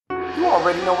You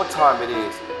already know what time it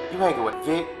is. You hanging with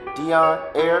Vic, Dion,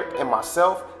 Eric, and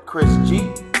myself, Chris G,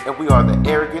 and we are the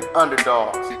Arrogant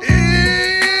Underdogs.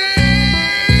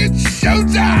 It's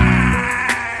showtime!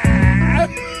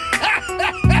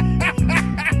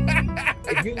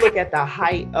 If you look at the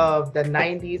height of the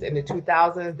 90s and the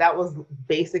 2000s, that was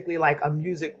basically like a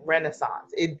music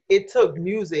renaissance. It took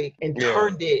music and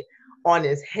turned it on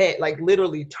its head, like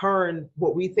literally turned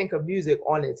what we think of music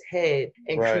on its head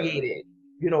and created,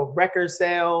 record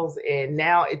sales. And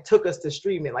now it took us to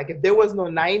streaming. Like if there was no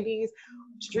 90s,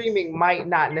 streaming might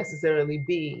not necessarily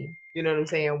be, you know what I'm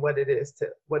saying, what it is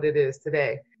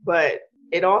today. But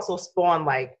it also spawned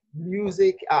like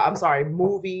movies,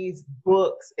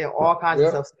 books, and all kinds of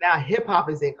stuff. So now hip hop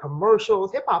is in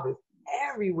commercials. Hip hop is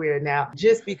everywhere now,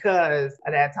 just because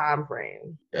of that time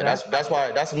frame. Yeah,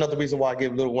 that's another reason why I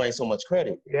give Lil Wayne so much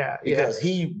credit. Yeah, because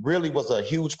he really was a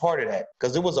huge part of that.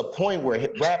 Because there was a point where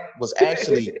rap was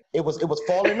actually it was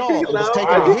falling off. It was taking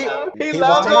a hit. He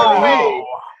loved Lil Wayne.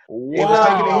 It was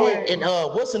taking a hit, and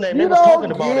what's the name? You they was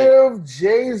talking about it. Give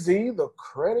Jay-Z the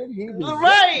credit he deserves.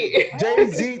 Right.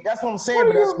 Jay-Z, that's what I'm saying.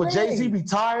 But that's when Jay-Z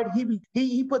retired.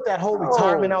 He put that whole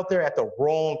retirement out there at the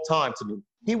wrong time to me.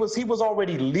 He was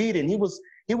already leading. He was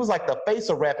like the face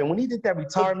of rap. And when he did that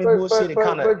retirement bullshit, it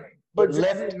kind of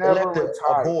left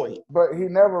a void. But he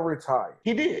never retired.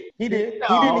 He did. No,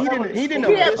 He didn't. He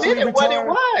admitted what it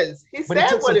was. He But said he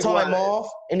took what some it time was.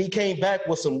 off, and he came back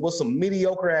with some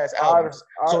mediocre ass albums.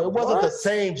 So it wasn't the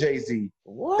same Jay-Z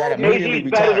that immediately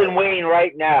Jay-Z's better retired. than Wayne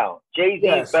right now. Jay-Z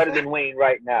is better than Wayne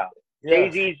right now.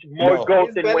 Jay-Z's more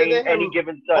GOAT than Wayne any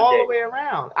given Sunday. All the way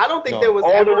around. I don't think there was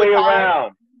all ever the way a time.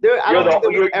 around. You're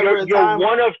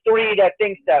one of three that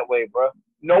thinks that way, bro.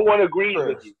 No one agrees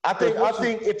with you. I think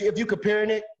if you're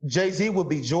comparing it, Jay-Z would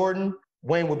be Jordan,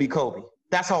 Wayne would be Kobe.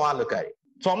 That's how I look at it.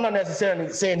 So I'm not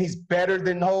necessarily saying he's better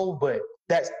than Ho, but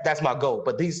that's my goal.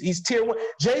 But he's tier one.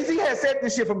 Jay-Z has said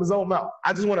this shit from his own mouth.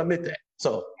 I just want to admit that.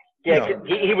 So yeah,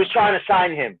 he was trying to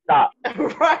sign him. Stop.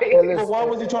 Right. But why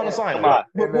was he trying to sign him? What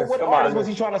artist was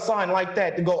he trying to sign like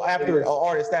that to go after an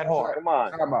artist that hard? Come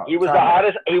on. He was the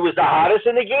hottest. He was the hottest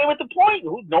in the game at the point.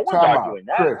 No one's arguing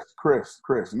that. Chris.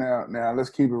 Now let's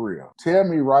keep it real. Tell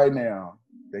me right now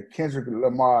that Kendrick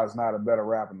Lamar is not a better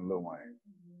rapper than Lil Wayne.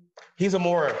 He's a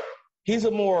more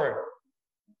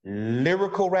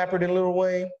lyrical rapper than Lil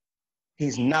Wayne.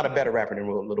 He's not a better rapper than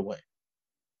Lil Wayne.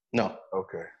 No.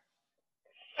 Okay.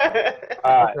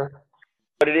 All right.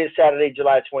 But it is Saturday,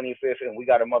 July 25th, and we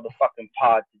got a motherfucking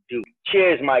pod to do.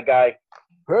 Cheers, my guy.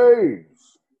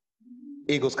 Peace.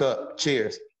 Eagles Cup.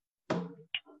 Cheers.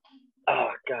 Oh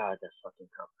God, that's fucking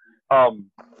tough.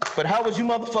 But how was you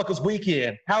motherfuckers'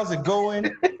 weekend? How's it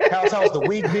going? How's the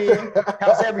week been?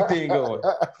 How's everything going?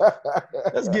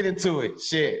 Let's get into it.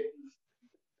 Shit.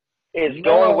 It's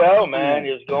going well, man.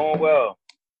 It's going well.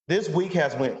 This week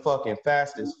has went fucking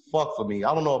fast as fuck for me.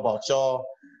 I don't know about y'all,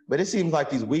 but it seems like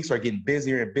these weeks are getting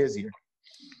busier and busier.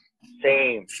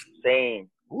 Same.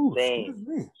 Ooh,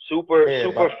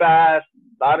 Super fast.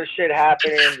 A lot of shit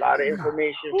happening. A lot of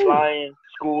information flying.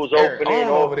 Schools opening.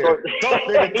 Over there.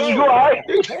 You all right?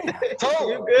 You good?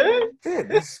 Yeah,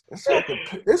 it's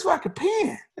like a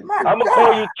pen. I'm gonna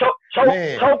call you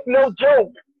Toke no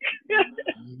joke.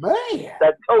 Man,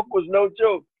 that Toke was no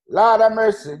joke. Lord have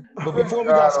mercy. But before we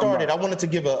got started, I wanted to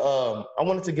give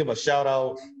a shout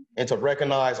out and to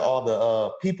recognize all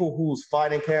the people who's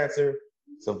fighting cancer,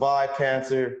 survived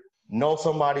cancer, know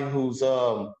somebody who's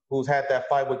had that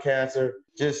fight with cancer.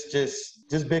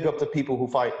 Just big up to people who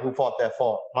fought that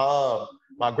fight.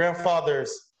 My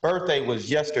grandfather's birthday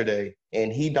was yesterday,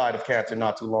 and he died of cancer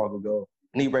not too long ago.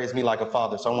 And he raised me like a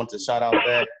father, so I want to shout out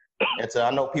that. And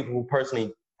I know people who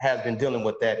personally has been dealing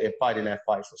with that and fighting that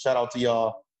fight. So shout out to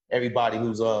y'all, everybody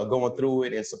who's going through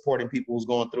it and supporting people who's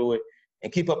going through it,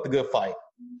 and keep up the good fight.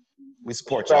 We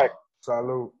support y'all.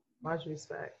 Salute. Much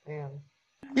respect. Damn.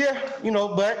 Yeah,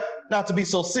 but not to be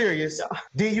so serious.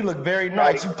 D, you look very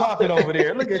nice. You popping over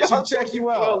there. Look at you. Check you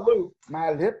out.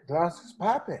 My lip gloss is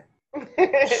popping.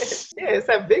 Yeah,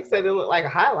 except Vic said it looked like a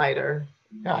highlighter.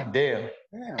 God damn.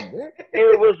 Damn, Vic.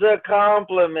 It was a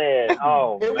compliment.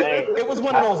 Oh, man. It was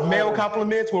one of those male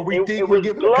compliments where we think we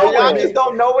give y'all just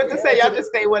don't know what to say. Y'all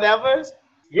just say whatever.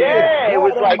 Yeah, it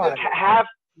was like half.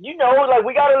 Like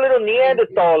we got a little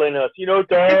Neanderthal in us, damn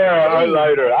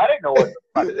highlighter. I didn't know what the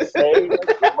fuck to say.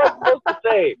 What am I supposed to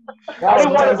say? I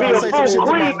didn't want to be a fool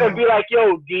creep and be like,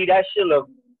 yo, D, that shit look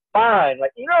fine.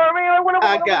 Like, you know what I mean? Like, what am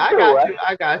I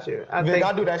got you. I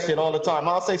do that shit all the time.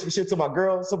 I'll say some shit to my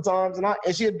girl sometimes, and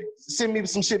she'd send me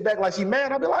some shit back like she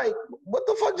mad. I'll be like, what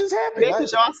the fuck just happened? Yeah,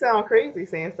 because y'all sound crazy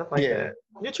saying stuff like that.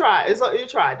 You tried. You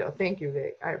tried, though. Thank you,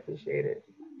 Vic. I appreciate it.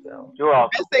 So. So You're welcome.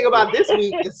 the best thing about this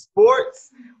week is sports.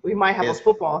 We might have a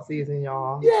football season,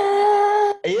 y'all.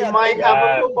 Yeah. We might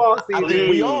have a football season. I think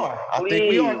we are. I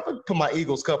think we are. Put my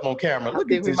Eagles cup on camera. Look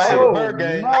at this shit. Bird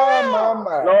game.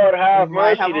 My. Lord have We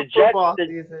might mercy. have The a football Jets,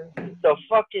 season. the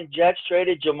fucking Jets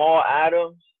traded Jamal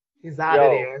Adams. He's out of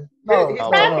there. No, He's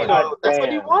happy though. That's what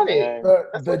he damn, wanted. man.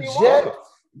 That's what he wanted.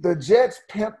 The Jets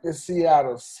pimped the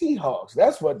Seattle Seahawks.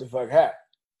 That's what the fuck happened.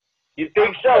 You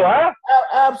think so, huh?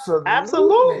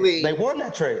 Absolutely. They won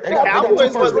that trade. The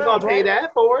Cowboys wasn't gonna pay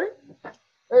that for it.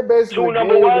 They basically Two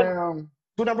number gave one. them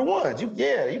Two number ones. You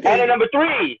And a number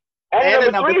three. And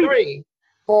a number three.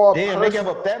 for a Damn, person, they gave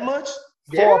up that much?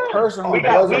 for a person who We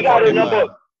got doesn't a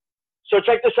number. So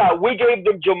check this out. We gave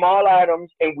them Jamal Adams,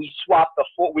 and we swapped the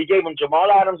four. We gave them Jamal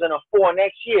Adams and a 4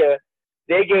 next year.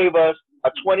 They gave us a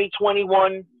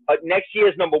 2021. Next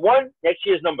year's number 1. Next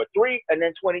year's number 3, and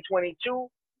then 2022,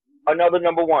 another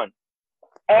number 1.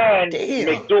 And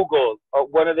McDougal,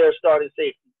 one of their starting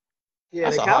safeties. Yeah,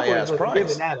 that's the a Cowboys high-ass was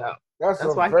giving that up. That's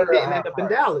why he didn't end up in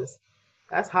Dallas.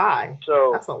 That's high. So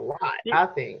that's a lot, I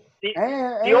think.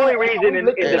 The only reason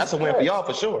is that's a win for y'all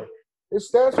for sure. His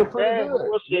stats are pretty good.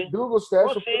 We'll see. Dougal's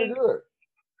stats are pretty good.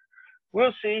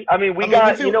 We'll see. I mean,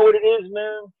 you know what it is,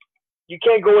 man? You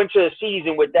can't go into a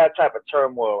season with that type of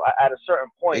turmoil. At a certain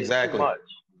point, exactly. It's too much.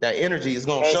 That energy is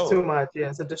going to show. It's too much. Yeah,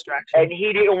 it's a distraction. And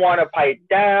he didn't want to pipe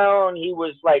down. He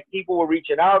was like, people were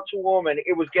reaching out to him, and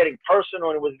it was getting personal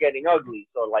and it was getting ugly.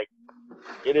 So, like,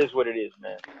 it is what it is,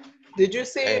 man. Did you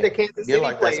see the Kansas City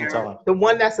player? The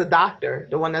one that's a doctor.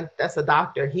 The one that's a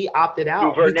doctor. He opted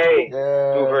out.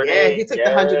 Duvernay. He took the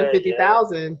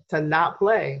 $150,000 to not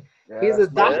play. He's a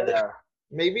doctor. Yeah.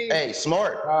 Maybe. Hey,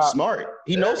 smart.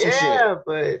 He knows some shit. Yeah,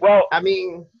 but I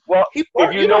mean, he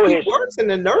works. He works in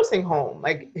a nursing home.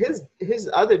 Like his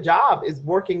other job is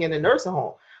working in a nursing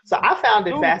home. So I found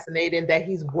it fascinating that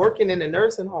he's working in a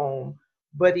nursing home,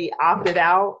 but he opted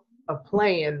out of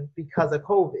playing because of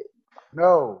COVID.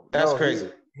 No, that's crazy.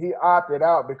 He opted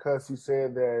out because he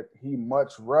said that he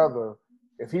much rather,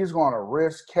 if he's going to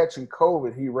risk catching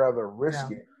COVID, he'd rather risk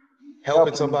it.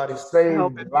 Helping somebody. Save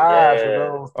lives of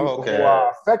those people who are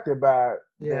affected by it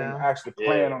than actually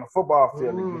playing on a football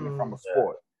field and getting it from a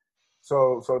sport.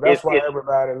 So that's why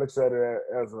everybody looks at it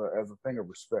as a thing of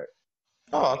respect.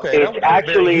 Oh, okay. It's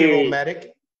actually it's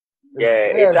actually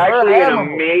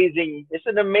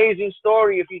an amazing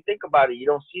story if you think about it. You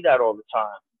don't see that all the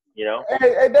time. You know,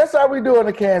 hey, that's how we do in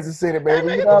the Kansas City,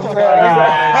 baby. You know what I'm saying?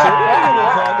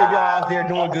 Y'all out there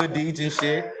doing good deeds and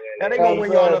shit. And they gonna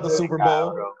win y'all another Super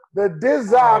Bowl. The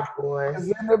Dizzock is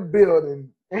in the building.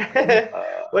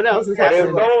 What else is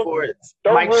happening in sports?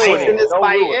 Mike Tyson is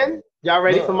fighting. Y'all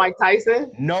ready for Mike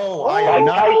Tyson? No, I am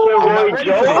not.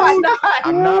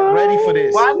 I'm not ready for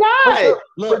this. Why not?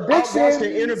 Look, I watched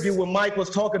an interview when Mike was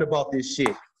talking about this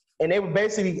shit. And they were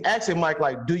basically asking Mike,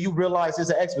 like, do you realize it's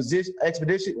an exposition?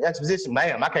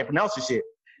 Man, I can't pronounce this shit.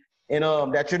 And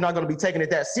that you're not going to be taking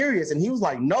it that serious. And he was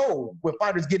like, no, when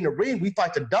fighters get in the ring, we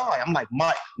fight to die. I'm like,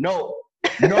 Mike, no,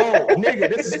 nigga,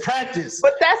 this is practice.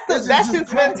 But that's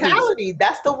his mentality.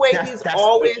 That's the way he's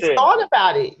always thought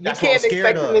about it. You can't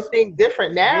expect him to think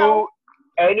different now.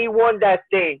 Anyone that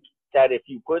thinks that if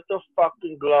you put the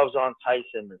fucking gloves on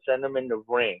Tyson and send him in the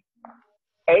ring,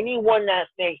 anyone that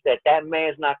thinks that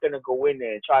man's not going to go in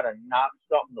there and try to knock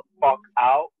something the fuck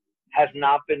out has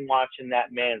not been watching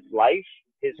that man's life,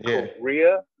 his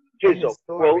career, his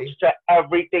approach to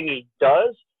everything he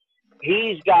does.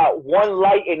 He's got one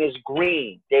light and it's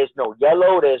green. There's no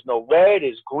yellow, there's no red,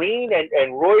 it's green.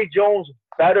 And Roy Jones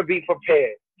better be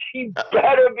prepared. He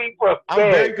better be prepared.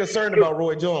 I'm very concerned about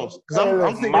Roy Jones. Because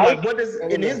I'm thinking, Mike, like,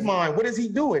 in his mind, what is he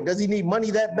doing? Does he need money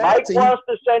that bad?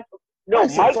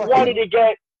 Mike wanted to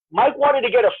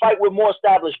get a fight with more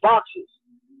established boxers.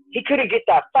 He couldn't get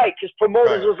that fight because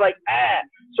promoters was like,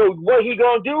 So what he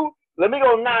gonna do? Let me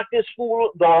go knock this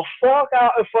fool the fuck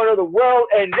out in front of the world,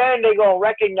 and then they gonna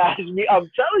recognize me. I'm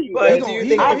telling you. But do you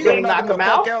think he's gonna knock him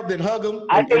out? Then hug him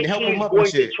I think and help he's him up going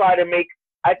and shit. to try to make.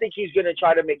 I think he's going to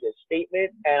try to make a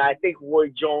statement, and I think Roy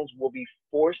Jones will be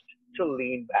forced to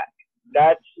lean back.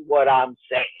 That's what I'm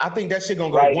saying. I think that shit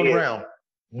gonna go one round.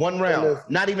 One round. Listen,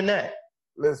 not even that.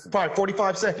 Listen. Probably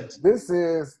 45 seconds. This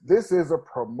is a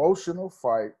promotional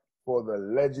fight for the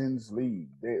Legends League.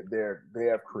 They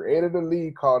have created a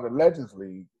league called the Legends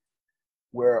League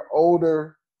where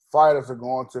older fighters are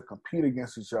going to compete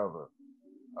against each other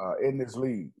in this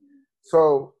league.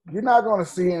 So you're not going to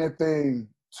see anything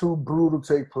too brutal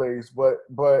take place, but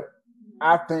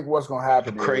I think what's going to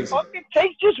happen is crazy. It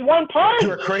takes just one punch.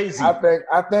 You're crazy. I think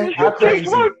what's going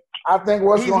to happen.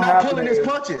 He's not pulling his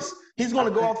punches. He's going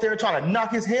to go out there and try to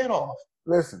knock his head off.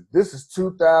 Listen, this is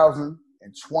 2000.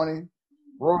 2020.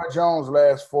 Roy Jones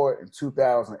last fought in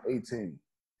 2018.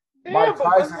 Yeah, Mike but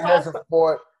Tyson hasn't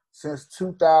fought since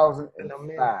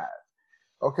 2005.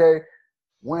 Okay?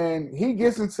 When he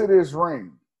gets into this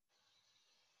ring,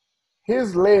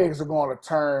 his legs are going to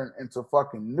turn into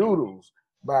fucking noodles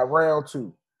by round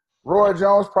 2. Roy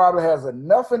Jones probably has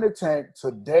enough in the tank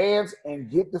to dance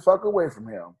and get the fuck away from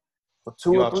him for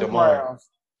 2 or 3 rounds.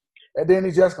 And then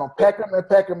he's just going to peck him and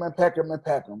peck him and peck him and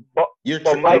peck him. But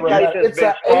Mike Tyson's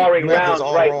been sparring rounds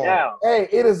right now. Hey,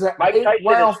 it is a Mike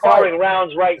Tyson is sparring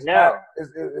rounds right now.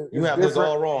 You have this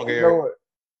all wrong, Eric. You know it.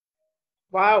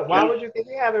 Why would you think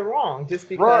he have it wrong? Just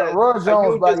because Roy Jones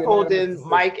are you just holding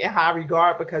Mike in high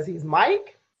regard because he's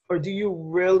Mike? Or do you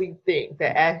really think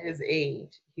that at his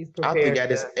age, he's prepared? I think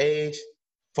at his age,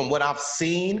 from what I've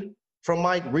seen from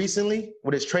Mike recently,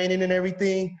 with his training and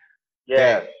everything,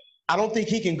 I don't think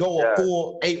he can go a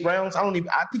full 8 rounds. I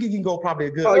think he can go probably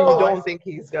a good. Oh, you don't think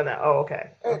he's gonna? Oh,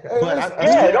 okay. But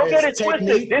don't get it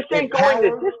twisted. This ain't going the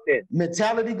distance.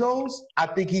 Mentality goes. I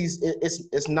think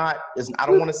it's not. I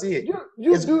don't want to see it.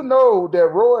 You do know that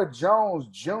Roy Jones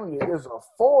Jr. is a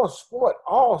 4-sport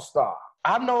all-star.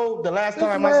 I know the last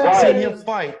time I seen him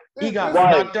fight, he got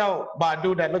knocked out by a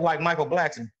dude that looked like Michael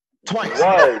Blackson twice.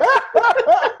 I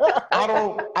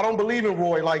don't believe in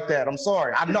Roy like that. I'm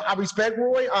sorry. I respect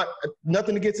Roy.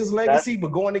 Nothing against his legacy, but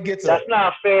going against that's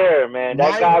not fair, man.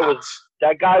 That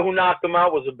guy who knocked him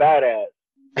out was a badass.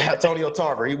 Antonio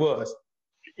Tarver, he was.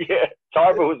 Yeah,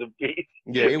 Tarver was a beast.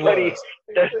 Yeah, he was.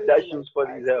 That shit was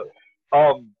funny as hell.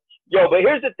 But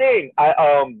here's the thing,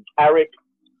 Eric.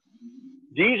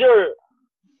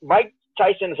 Mike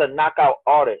Tyson is a knockout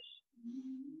artist.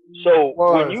 So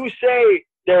when you say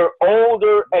they're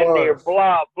older and they're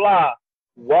blah blah,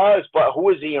 but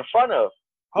who is he in front of?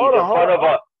 He's in front of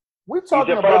a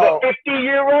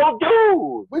 50-year-old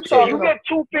dude. You get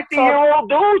 2 50-year-old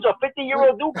dudes. A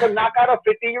 50-year-old dude can knock out a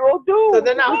 50-year-old dude. So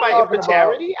they're not fighting for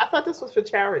charity? I thought this was for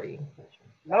charity.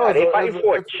 No, they fighting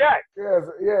for a check.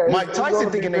 Mike Tyson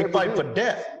thinking they fight for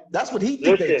death. That's what he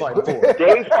thinks they fight for.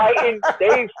 They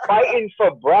fighting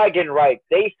for bragging rights.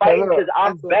 They fighting because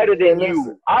I'm better than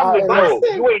you. I'm the GOAT.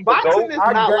 You ain't the GOAT. Boxing is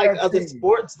not like other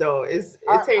sports, though. It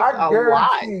takes a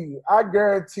lot. I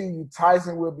guarantee you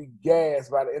Tyson will be gassed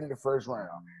by the end of the first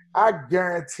round. I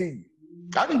guarantee you.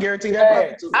 I can guarantee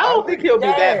that. I don't think he'll be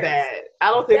that bad.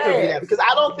 I don't think he'll be that because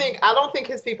I don't think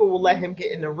his people will let him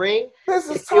get in the ring. This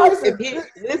is Tyson. I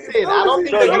don't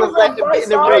think they're gonna let him get in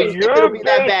the ring. It'll be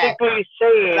that bad. You're basically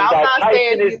saying that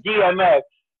Tyson is DMX.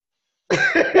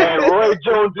 And Roy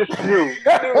Jones is Snoop.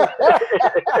 No,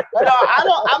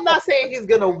 I'm not saying he's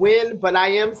gonna win, but I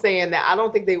am saying that I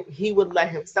don't think he would let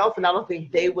himself, and I don't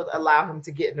think they would allow him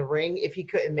to get in the ring if he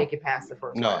couldn't make it past the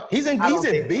first round. No, he's in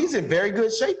very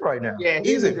good shape right now. Yeah,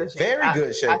 he's in very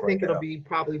good shape. I think it'll be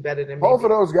probably better than both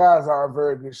of those guys are in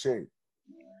very good shape.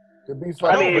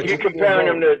 If you're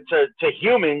comparing them to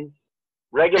humans,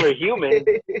 regular humans,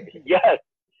 yes.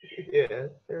 Yeah,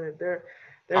 they're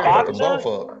both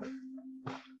of them.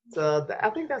 So I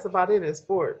think that's about it in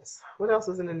sports. What else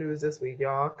was in the news this week,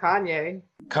 y'all? Kanye.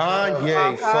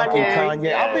 Kanye.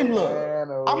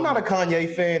 I'm not a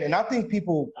Kanye fan, and I think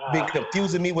people been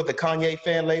confusing me with the Kanye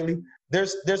fan lately.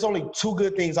 There's only 2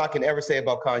 good things I can ever say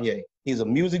about Kanye. He's a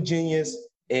music genius,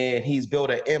 and he's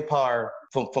built an empire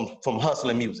from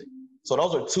hustling music. So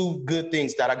those are 2 good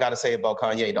things that I got to say about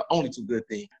Kanye, the only 2 good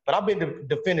things. But I've been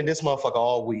defending this motherfucker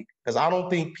all week because I don't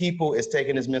think people is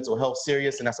taking his mental health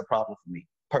serious, and that's a problem for me.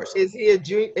 Personally. Is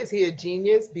he a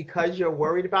genius because you're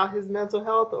worried about his mental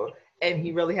health, and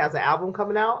he really has an album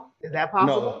coming out? Is that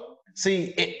possible? No.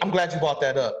 See, I'm glad you brought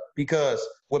that up because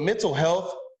with mental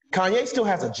health, Kanye still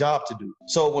has a job to do.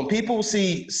 So when people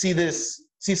see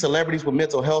celebrities with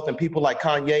mental health and people like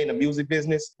Kanye in the music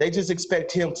business, they just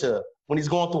expect him to, when he's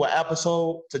going through an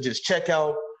episode, to just check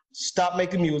out, stop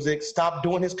making music, stop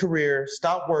doing his career,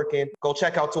 stop working, go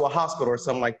check out to a hospital or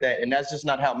something like that. And that's just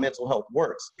not how mental health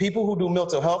works. People who do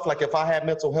mental health, like if I had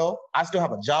mental health, I still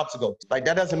have a job to go to. Like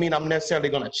that doesn't mean I'm necessarily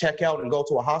going to check out and go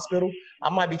to a hospital. I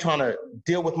might be trying to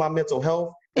deal with my mental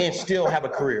health and still have a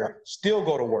career, still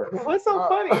go to work. What's so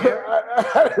funny?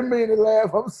 I didn't mean to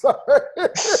laugh. I'm sorry.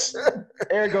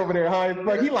 Eric over there,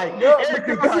 like he like, Eric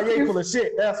think Kanye full of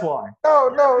shit. That's why. No.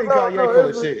 Kanye full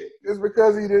of shit. It's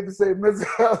because he didn't say mental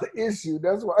health issue.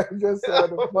 That's why he just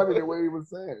said it funny the way he was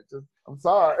saying it. I'm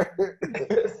sorry.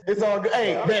 It's all good.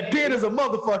 Hey, that pen is a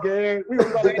motherfucker, Eric. We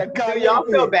gonna call it that Kanye. Do y'all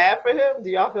feel bad for him? Do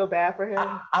y'all feel bad for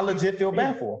him? I legit feel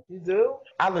bad for him. You do?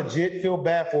 I legit feel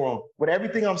bad for him. With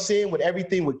everything I'm seeing, with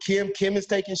everything with Kim is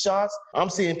taking shots.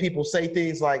 I'm seeing people say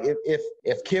things like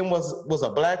if Kim was a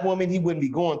black woman, he wouldn't be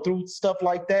going through stuff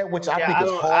like that, which I think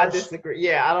is harsh. I disagree.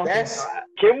 Yeah, I don't think so.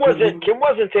 Kim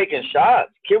wasn't taking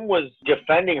shots. Kim was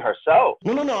defending herself.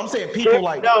 No. I'm saying people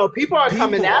people are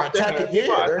coming after her.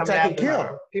 Yeah, they're attacking Kim.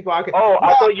 People are.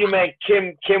 I thought you meant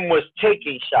Kim was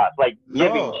taking shots, like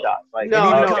giving shots. Like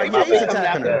Kanye's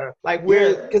attacking her. Like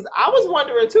because I was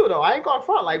wondering too though. I ain't going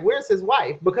front. Like where's his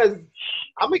wife? Because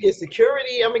I'm gonna get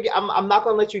security. I'm not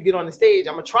gonna let you get on the stage.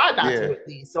 I'm gonna try not to at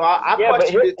least. So I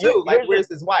questioned it too. Like where's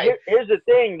his wife? Here's the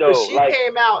thing though. She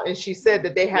came out and she said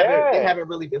that they haven't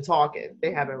really been talking.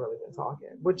 They haven't really been talking,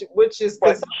 which is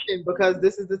concerning because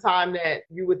this is the time that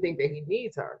you would think that he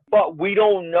needs her. But we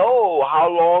don't know how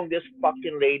long this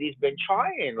fucking lady's been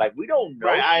trying. Like we don't know.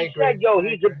 Right, I agree. Said, yo,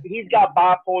 he's got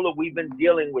bipolar. We've been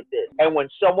dealing with this. And when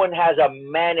someone has a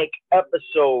manic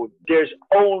episode, there's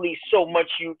only so much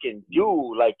you can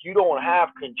do. Like you don't have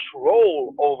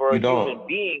control over a human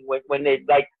being when they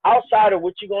like outside of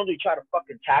what you're gonna do, try to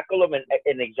fucking tackle them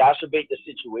and exacerbate the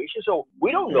situation. So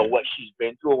we don't know what she's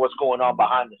been through or what's going on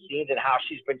behind the scenes and how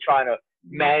she's been trying to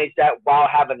manage that while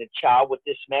having a child with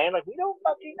this man. Like we don't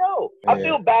fucking know. Yeah.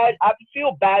 I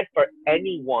feel bad for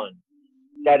anyone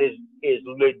that is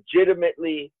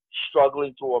legitimately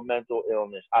struggling through a mental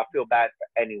illness. I feel bad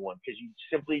for anyone because you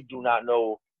simply do not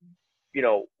know, you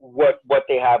know, what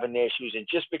they have in their shoes. And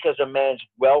just because a man's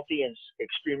wealthy and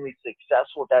extremely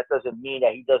successful, that doesn't mean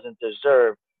that he doesn't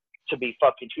deserve to be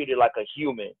fucking treated like a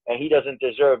human, and he doesn't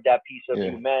deserve that piece of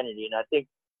humanity. And I think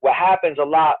what happens a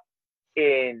lot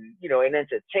in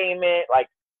entertainment, like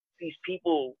these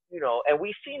people, and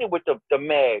we've seen it with the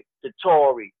Meg, the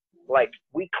Tory, like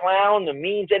we clown the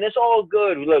memes and it's all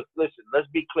good. Look, listen, let's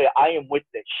be clear. I am with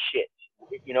the shit,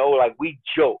 like we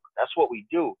joke. That's what we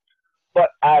do. But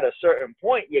at a certain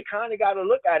point, you kind of got to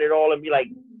look at it all and be like,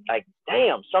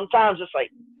 damn, sometimes it's like,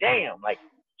 damn, like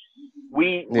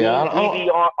we be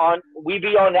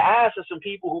on the ass of some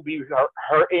people who be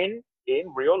hurting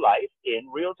in real life, in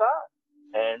real time.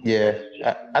 And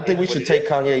I think we should take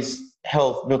Kanye's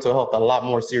mental health a lot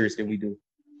more serious than we do.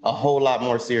 A whole lot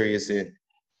more serious. And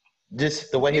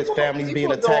just the way his family's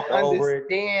being attacked over it.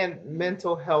 People don't understand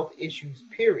mental health issues,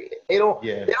 period. They don't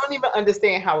even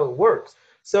understand how it works.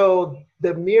 So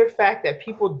the mere fact that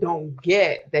people don't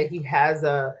get that he has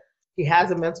a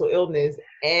mental illness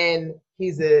and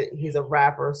he's a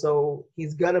rapper, so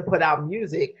he's gonna put out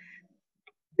music.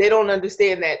 They don't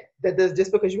understand that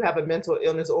just because you have a mental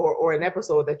illness or an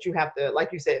episode that you have to,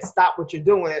 like you said, stop what you're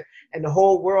doing, and the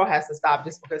whole world has to stop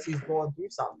just because he's going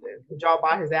through something. Would y'all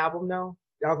buy his album now?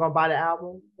 Y'all gonna buy the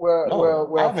album?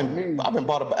 Well, I haven't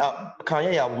bought a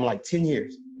Kanye album in like 10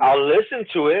 years. I'll listen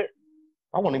to it.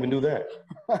 I won't even do that.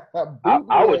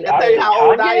 I would tell you how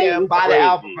old I am. Buy the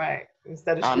album, right?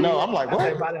 Instead of I know. I'm like,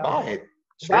 what? Buy it.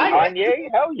 Kanye,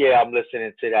 hell yeah, I'm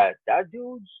listening to that. That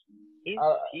dude's he's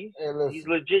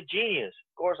legit genius.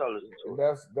 Of course, I'll listen to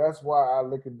it. That's why I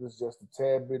look at this just a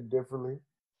tad bit differently.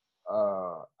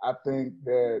 I think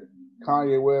that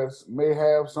Kanye West may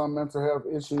have some mental health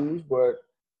issues, but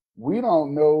we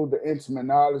don't know the intimate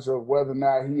knowledge of whether or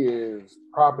not he is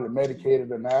properly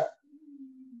medicated or not.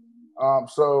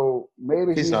 So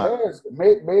maybe he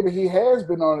has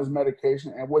been on his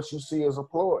medication, and what you see is a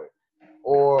ploy,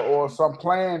 or some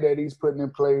plan that he's putting in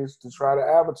place to try to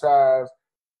advertise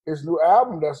his new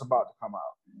album that's about to come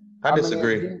out. I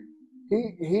disagree.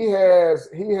 He has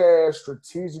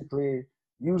strategically,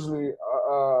 usually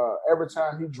every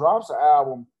time he drops an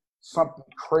album, something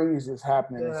crazy is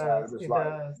happening inside of his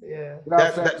life.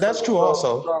 That's true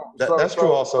also. That's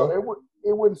true also.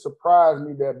 It wouldn't surprise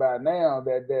me that by now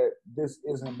that this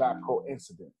isn't by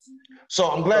coincidence. So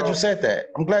I'm glad you said that.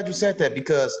 I'm glad you said that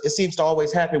because it seems to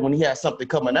always happen when he has something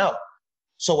coming out.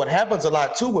 So what happens a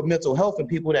lot too with mental health and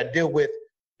people that deal with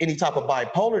any type of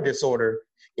bipolar disorder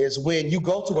is when you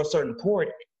go to a certain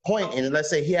point and let's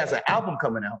say he has an album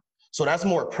coming out. So that's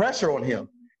more pressure on him.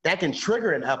 That can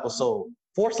trigger an episode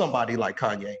for somebody like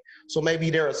Kanye. So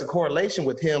maybe there is a correlation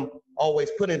with him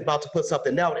always about to put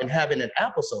something out and having an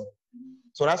episode.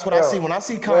 So that's what I see. When I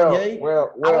see Kanye,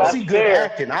 I don't see good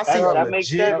acting. I see a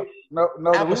legit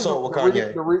episode with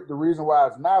Kanye. The reason why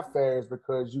it's not fair is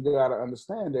because you got to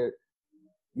understand that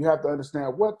you have to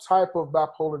understand what type of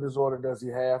bipolar disorder does he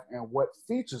have and what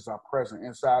features are present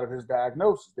inside of his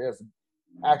diagnosis. There's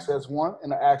Access 1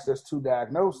 and an Access 2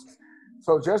 diagnosis.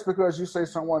 So just because you say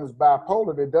someone is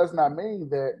bipolar, that does not mean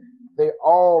that they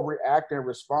all react and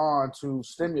respond to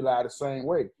stimuli the same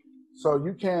way. So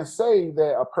you can't say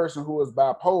that a person who is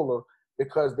bipolar,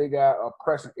 because they got a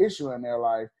pressing issue in their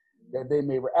life, that they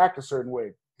may react a certain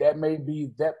way. That may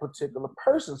be that particular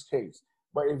person's case.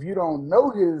 But if you don't know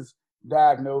his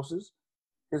diagnosis,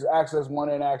 his access 1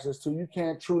 and access 2, you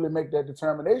can't truly make that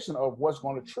determination of what's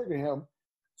going to trigger him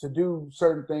to do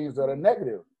certain things that are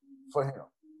negative for him.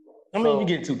 I mean, you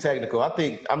get too technical.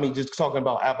 I mean, just talking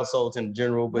about episodes in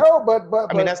general, but no,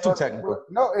 but I mean, that's too technical.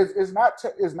 No, it's not.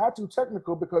 It's not too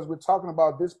technical because we're talking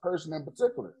about this person in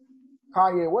particular,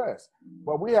 Kanye West.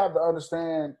 But we have to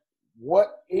understand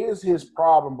what is his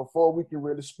problem before we can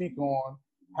really speak on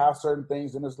how certain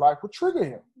things in his life would trigger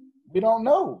him. We don't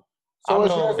know. So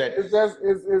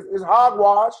it's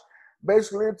hogwash,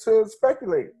 basically, to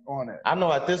speculate on it. I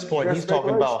know at this point he's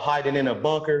talking about hiding in a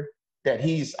bunker.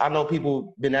 I know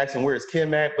people been asking where is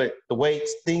Kim at, but the way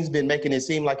things been making it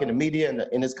seem like in the media and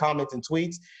in his comments and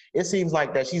tweets, it seems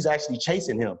like that she's actually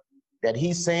chasing him. That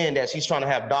he's saying that she's trying to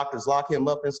have doctors lock him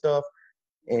up and stuff,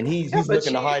 and he's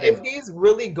looking to hide him. If he's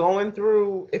really going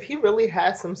through, if he really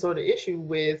has some sort of issue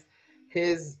with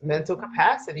his mental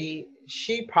capacity,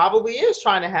 she probably is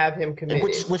trying to have him committed.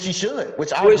 Which she should.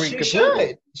 Which I agree completely. She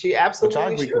should. She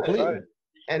absolutely should. Completely.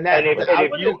 And I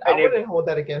wouldn't hold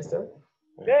that against her.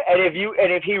 Yeah, and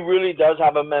if he really does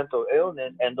have a mental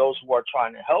illness, and those who are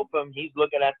trying to help him, he's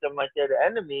looking at them like they're the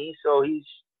enemy, so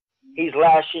he's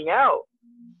lashing out.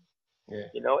 Yeah,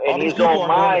 you know, and all these people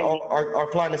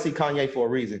are flying to see Kanye for a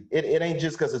reason. It ain't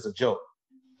just because it's a joke.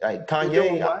 Like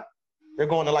Kanye, they're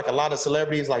going to like a lot of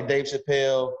celebrities like Dave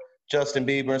Chappelle, Justin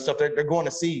Bieber, and stuff. They're going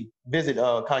to visit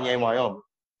Kanye in Wyoming.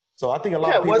 So I think a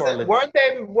lot of people weren't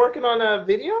they working on a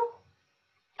video?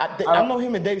 I know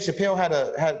him and Dave Chappelle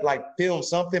had like filmed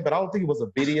something, but I don't think it was a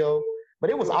video.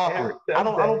 But it was awkward. I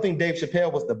don't think Dave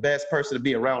Chappelle was the best person to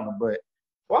be around him. But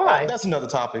why? That's another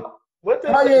topic.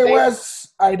 Kanye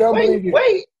West, I don't believe you.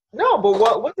 Wait, no, but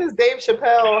what does Dave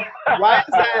Chappelle? Why is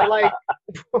that like?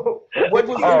 What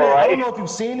was I don't know if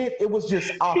you've seen it. It was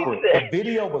just awkward. The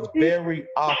video was very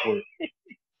awkward.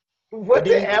 What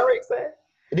did Eric say?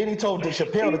 And then he told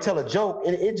Chappelle to tell a joke,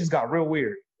 and it just got real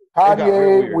weird.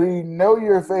 Kanye, we know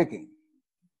you're faking.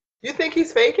 You think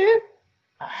he's faking?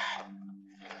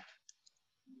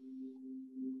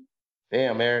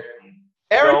 Damn, Eric.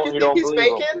 Eric, you think he's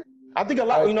faking? Him. I think a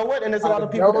lot. You know what? And there's a lot of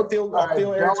people that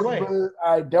feel Eric's way.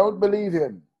 I don't believe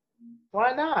him.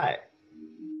 Why not?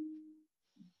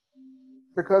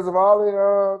 Because of all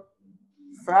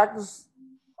the factors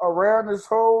around this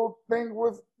whole thing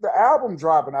with the album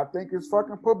dropping. I think it's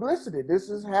fucking publicity. This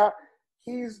is how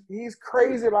he's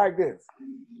crazy like this.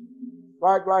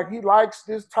 Like he likes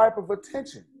this type of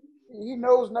attention. He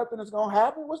knows nothing is gonna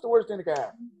happen. What's the worst thing that can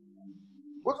happen?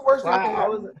 What's the worst thing that can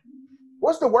happen?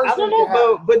 What's the worst thing? I don't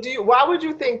know, but why would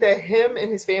you think that him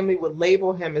and his family would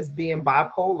label him as being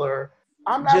bipolar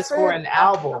for an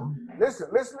album? Listen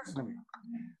to me.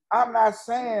 I'm not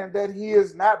saying that he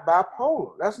is not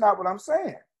bipolar. That's not what I'm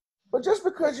saying. But just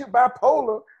because you're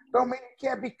bipolar don't mean you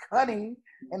can't be cunning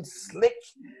and slick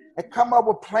and come up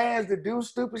with plans to do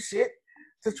stupid shit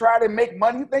to try to make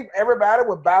money. You think everybody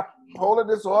with bipolar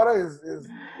disorder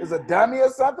is a dummy or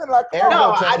something? Like,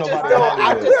 no, I just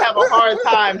have a hard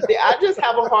time. I just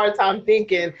have a hard time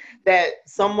thinking that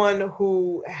someone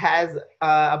who has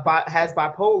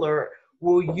bipolar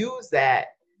will use that,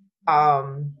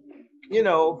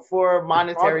 for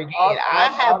monetary gain. I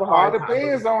have a hard time. It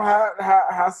depends on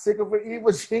how sick of an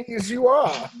evil genius you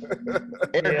are.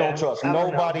 Eric don't trust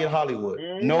nobody in Hollywood.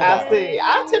 Nobody.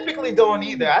 I typically don't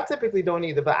either.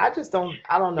 But I just don't.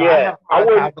 I don't know. Yeah,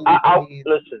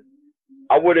 listen.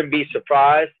 I wouldn't be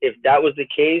surprised if that was the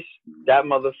case. That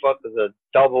motherfucker's a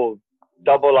double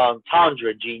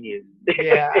entendre genius.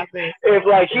 Yeah, I think so. If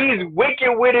like he's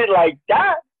wicked with it like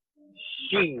that.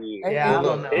 Yeah, I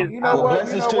don't know. You know what?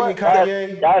 Blessings to you,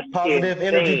 Kanye. That's positive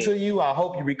energy to you. I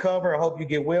hope you recover. I hope you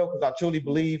get well, because I truly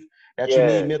believe that you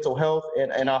need mental health,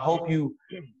 and I hope you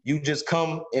just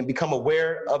come and become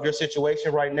aware of your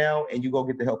situation right now, and you go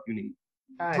get the help you need.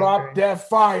 Drop that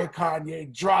fire,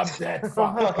 Kanye. Drop that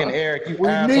fire. Fucking Eric, you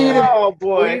asshole. Need it. Oh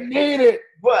boy, we need it.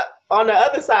 But on the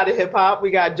other side of hip hop,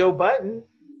 we got Joe Budden.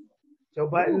 Joe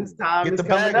Budden's time is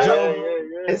coming up.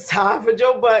 It's time for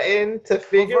Joe Budden to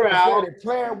figure out.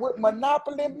 Playing with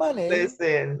Monopoly money.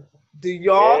 Listen, do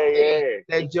y'all think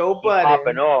that Joe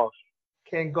Budden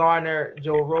can garner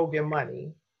Joe Rogan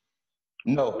money?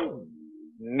 No.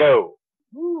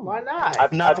 Why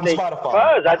not? Not from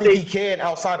Spotify. I think he can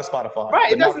outside of Spotify.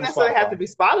 Right. It doesn't necessarily have to be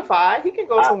Spotify. He can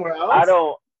go somewhere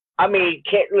else. I mean,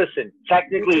 can't listen.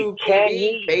 Technically, YouTube can TV,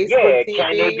 he? Facebook Yeah.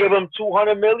 Can they TV. give him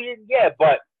 200 million? Yeah,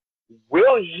 but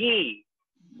will he?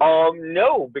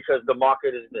 No, because the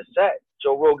market has been set.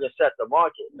 Joe Rogan set the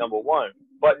market, number one.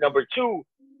 But number two,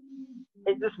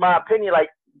 it's just my opinion. Like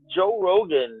Joe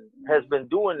Rogan has been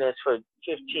doing this for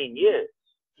 15 years.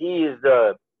 He is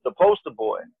the poster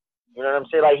boy. You know what I'm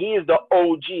saying? Like he is the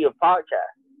OG of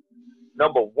podcasts,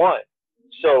 number one.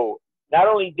 So not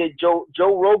only did Joe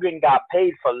Rogan got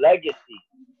paid for legacy,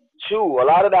 too. A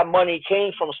lot of that money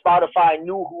came from Spotify.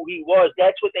 Knew who he was.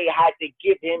 That's what they had to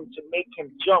give him to make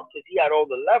him jump because he had all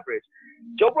the leverage.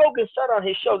 Joe Rogan said on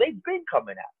his show, they've been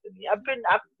coming after me. I'm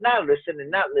not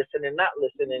listening,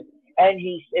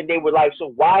 and they were like,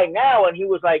 so why now? And he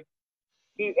was like,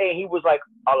 he was like,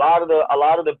 a lot of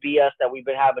the BS that we've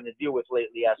been having to deal with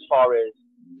lately, as far as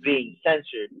being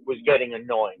censored, was getting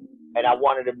annoying, and I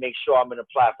wanted to make sure I'm in a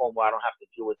platform where I don't have to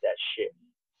deal with that shit.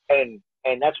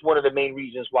 And that's one of the main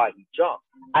reasons why he jumped.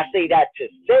 I say that to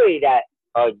say that,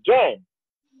 again,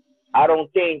 I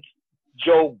don't think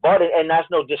Joe Budden, and that's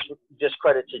no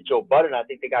discredit to Joe Budden. I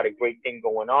think they got a great thing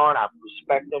going on. I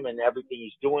respect him and everything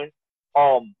he's doing.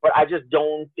 But I just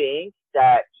don't think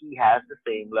that he has the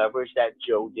same leverage that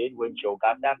Joe did when Joe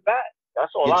got that bag.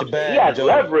 That's all I'm saying. He has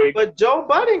leverage. But Joe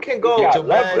Budden can go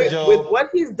with what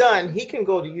he's done. He can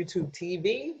go to YouTube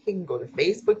TV. He can go to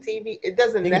Facebook TV. It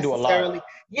doesn't necessarily.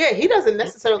 Yeah, he doesn't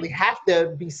necessarily have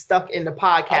to be stuck in the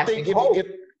podcast. I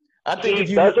think if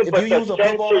you use a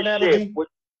football analogy,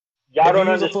 y'all don't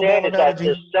understand is that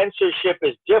the censorship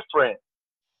is different.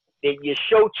 Your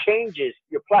show changes,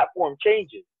 your platform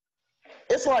changes.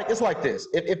 It's like this.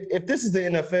 If this is the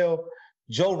NFL,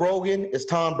 Joe Rogan is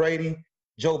Tom Brady.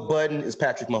 Joe Budden is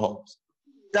Patrick Mahomes.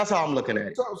 That's how I'm looking at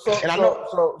it. I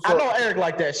know Eric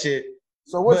like that shit.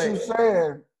 So what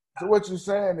you're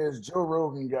saying is Joe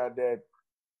Rogan got that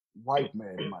white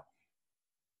man money.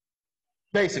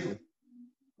 Basically.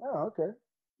 Oh, okay.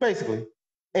 Basically.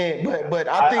 And but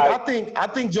I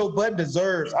think Joe Budden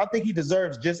deserves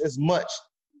just as much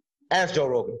as Joe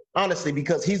Rogan. Honestly,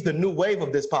 because he's the new wave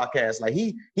of this podcast. Like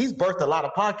he's birthed a lot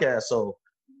of podcasts, so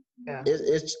yeah.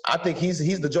 I think he's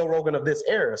the Joe Rogan of this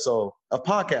era, so of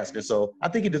podcasting. So I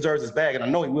think he deserves his bag, and I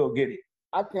know he will get it.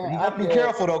 You have to be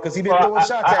careful though, because he's been throwing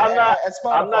shots at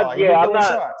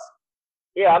Spotify.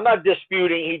 I'm not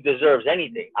disputing he deserves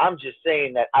anything. I'm just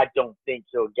saying that I don't think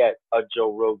he'll get a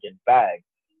Joe Rogan bag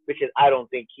because I don't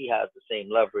think he has the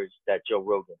same leverage that Joe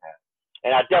Rogan has.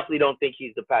 And I definitely don't think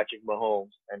he's the Patrick Mahomes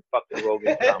and fucking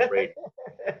Rogan Tom Brady.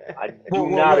 I do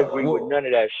not agree with none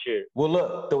of that shit. Well,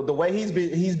 look, the way he's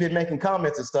been making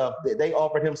comments and stuff, they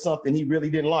offered him something he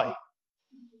really didn't like.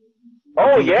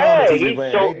 Oh yeah,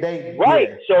 right.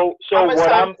 So what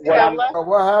happened?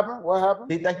 What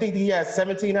happened? I think he has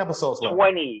 17 episodes left.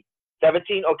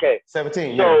 17. Okay.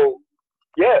 17. So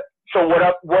yeah. So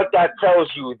what that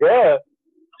tells you there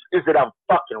is that I'm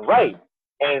fucking right.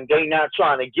 And they not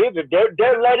trying to give it.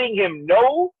 They're letting him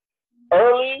know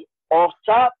early off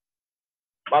top,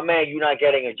 my man, you're not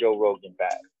getting a Joe Rogan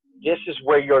bag. This is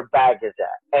where your bag is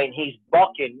at. And he's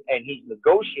bucking and he's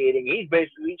negotiating. He's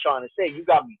basically trying to say, you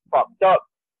got me fucked up.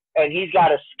 And he's got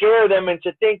to scare them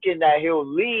into thinking that he'll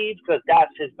leave because that's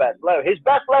his best leverage. His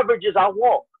best leverage is I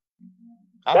won't.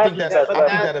 I think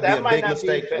that'd be a big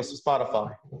mistake for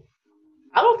Spotify.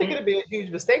 I don't think it'd be a huge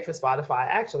mistake for Spotify,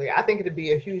 actually. I think it'd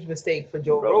be a huge mistake for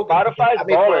Joe Rogan. Spotify's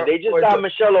balling. They just got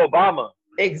Michelle Obama.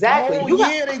 Exactly.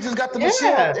 They just got the Michelle.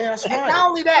 Yeah, that's right. And not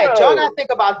only that, y'all gotta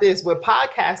think about this with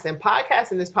podcasting.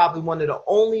 Podcasting is probably one of the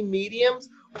only mediums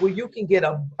where you can get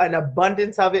an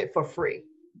abundance of it for free.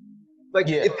 Like,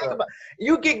 think about,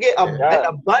 you can get an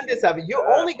abundance of it. You're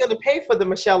only going to pay for the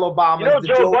Michelle Obama.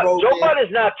 Joe Budden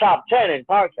is not top 10 in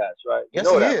podcasts, right? Yes,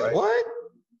 he is. Right?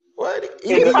 What?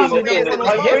 He probably is in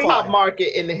the hip hop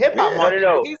market. In the hip hop market,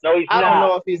 no, he's not. I don't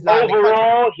know if he's not.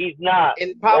 Overall, he's not.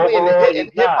 And probably in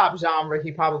the hip hop genre,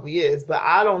 he probably is, but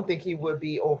I don't think he would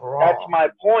be overall. That's my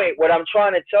point. What I'm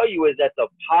trying to tell you is that the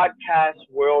podcast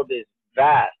world is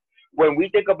vast. When we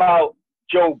think about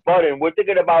Joe Budden, we're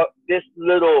thinking about this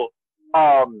little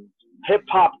hip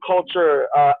hop culture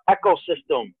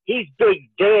ecosystem. He's big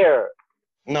there.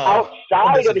 No,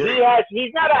 outside of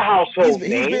he's not a household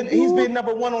name. He's been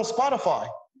number one on Spotify.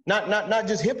 Not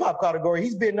just hip hop category.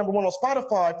 He's been number one on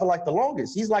Spotify for like the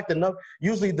longest. He's like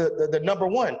usually the number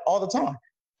one all the time.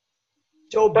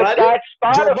 Joe Budden? That's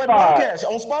Spotify. Joe Budden podcast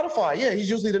on Spotify. Yeah, he's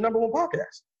usually the number one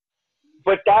podcast.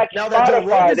 But that's now Spotify. That Joe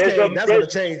Rogan's that's going to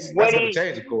change. That's going to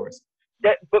change, of course.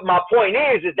 But my point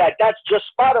is that that's just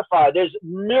Spotify. There's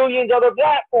millions other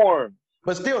platforms.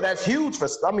 But still, that's huge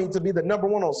to be the number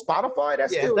one on Spotify.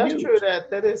 That's still that's huge. true.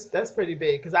 That's pretty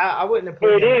big because I wouldn't have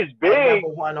put him number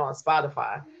one on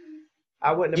Spotify.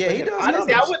 I wouldn't have put him.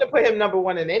 Honestly, I wouldn't have put him number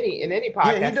one in any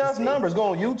podcast. Yeah, he does numbers. Go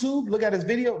on YouTube, look at his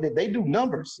video. They do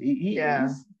numbers. He I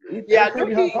knew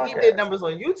he did numbers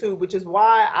on YouTube, which is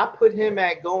why I put him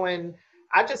at going.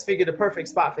 I just figured the perfect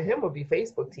spot for him would be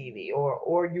Facebook TV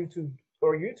or YouTube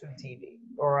TV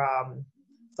or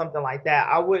something like that.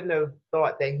 I wouldn't have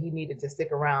thought that he needed to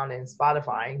stick around in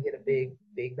Spotify and get a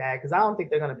big bag because I don't think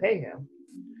they're going to pay him.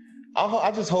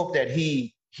 I just hope that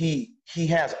he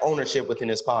has ownership within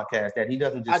his podcast, that he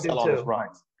doesn't just sell all his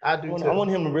rights. I do too. I want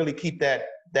him to really keep that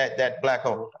black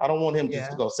owner. I don't want him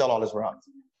just to go sell all his rights.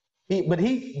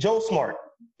 Joe's smart.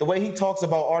 The way he talks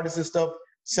about artists and stuff,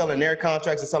 selling their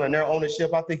contracts and selling their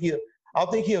ownership, I think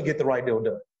he'll get the right deal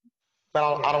done. But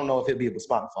I don't know if he'll be able to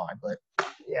Spotify, but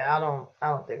yeah, I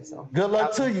don't think so. Good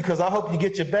luck to you, because I hope you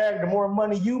get your bag. The more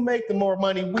money you make, the more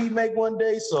money we make one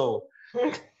day. So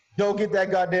don't get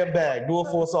that goddamn bag. Do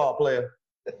it for us all, player.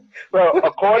 Well,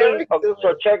 according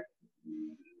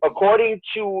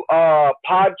to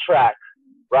PodTrack,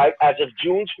 right, as of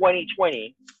June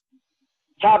 2020,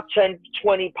 top 10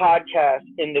 20 podcasts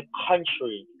in the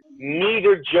country,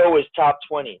 neither Joe is top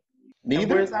 20.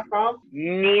 Neither? Where's that from?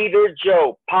 Neither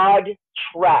Joe.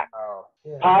 PodTrack. Oh,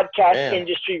 yeah. Podcast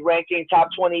industry ranking top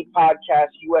 20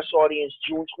 podcasts, U.S. audience,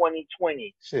 June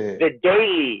 2020. Shit. The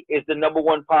Daily is the number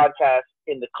one podcast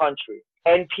in the country.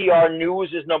 NPR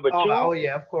News is number 2. Oh,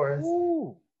 yeah, of course.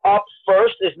 Ooh. Up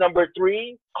First is number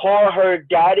 3. Call Her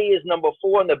Daddy is number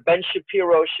 4. And the Ben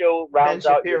Shapiro Show rounds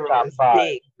out your top 5.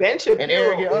 Big. Ben Shapiro. And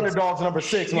Arrogant Underdog's number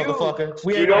 6, motherfucker.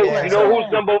 You know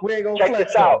who's number? Check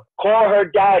this out. Call Her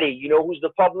Daddy. You know who's the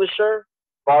publisher?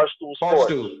 Barstool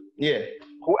Sports. Barstool. Yeah.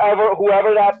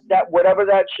 Whoever that whatever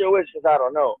that show is, because I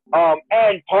don't know.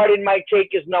 And Pardon My Take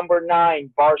is number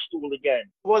 9. Barstool again.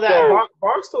 Well,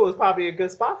 Barstool is probably a good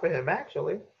spot for him.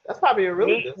 Actually, that's probably a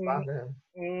really good spot for him.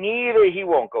 Neither he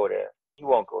won't go there.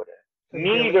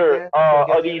 Neither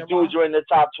of these dudes are in the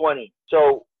top 20.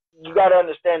 So you got to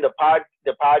understand the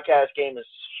podcast game is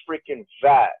freaking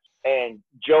vast. And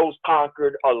Joe's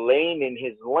conquered a lane in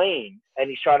his lane, and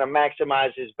he's trying to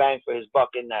maximize his bang for his buck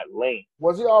in that lane.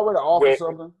 Was he already offered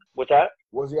something? What's that?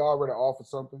 Was he already offered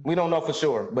something? We don't know for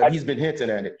sure, but he's been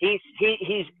hinting at it.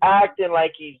 He's acting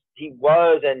like he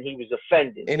was, and he was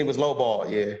offended. And he was lowball,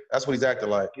 yeah. That's what he's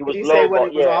acting like. He was lowball,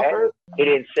 yeah. He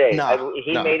didn't say.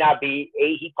 He may not be.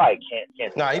 He probably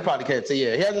can't. Nah, he probably can't say.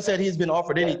 Yeah, he hasn't said he's been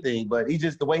offered anything, but he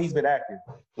just the way he's been acting,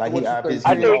 like he's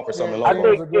been offered something. I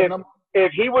think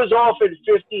if he was offered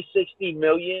 50, 60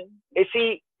 million, it's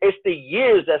the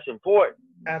years that's important.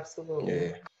 Absolutely.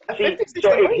 Yeah. See,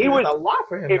 so if he was a lot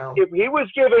for him, if he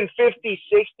was given 50,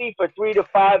 60 for 3 to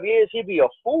 5 years, he'd be a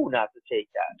fool not to take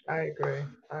that. I agree.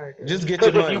 Just get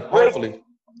your money. Hopefully,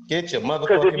 get your motherfucking money.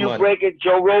 Because if you break it,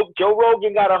 Joe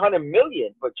Rogan got 100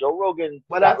 million, but Joe Rogan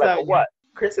got like what?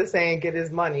 Chris is saying get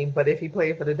his money, but if he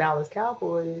played for the Dallas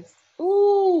Cowboys,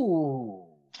 ooh.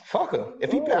 Fuck her.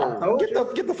 If he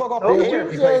get the fuck off the air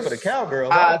if he played for the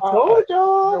Cowgirls. I told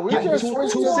y'all. We just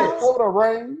switched to the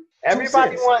rain.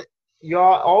 Everybody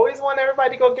y'all always want everybody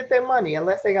to go get their money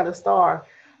unless they got a star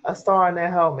on their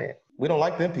helmet. We don't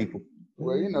like them people.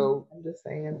 Well, you know. I'm just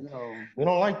saying. We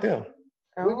don't like them.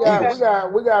 We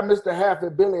got Mr. Half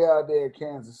and Billy out there in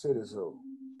Kansas City, so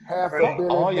Half and Billy.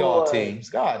 All y'all teams.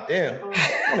 God damn.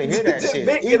 I want to hear that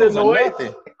shit. Eagles are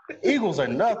nothing. Eagles are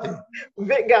nothing.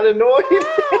 Vic got annoyed.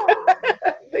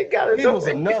 Eagles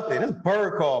are nothing. This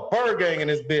bird call. Bird gang in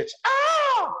this bitch.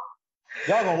 Ah!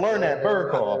 Y'all gonna learn that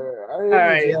bird call. All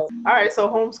right. So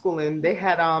homeschooling. They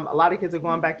had a lot of kids are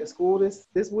going back to school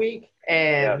this week,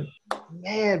 and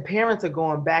man, parents are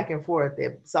going back and forth.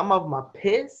 Some of them are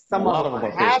pissed. Some of them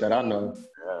are happy. That I know.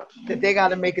 That they got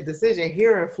to make a decision.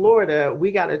 Here in Florida,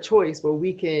 we got a choice where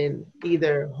we can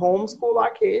either homeschool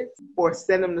our kids or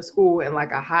send them to school in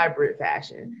like a hybrid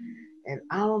fashion. And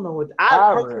I don't know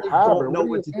I personally don't know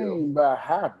what to do. By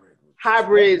hybrid.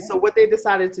 Hybrid. So what they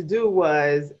decided to do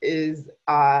is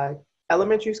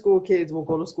elementary school kids will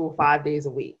go to school 5 days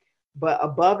a week, but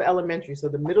above elementary, so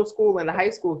the middle school and the high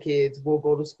school kids will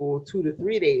go to school 2 to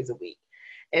 3 days a week.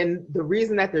 And the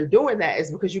reason that they're doing that is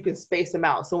because you can space them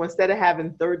out. So instead of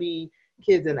having 30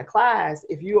 kids in a class,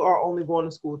 if you are only going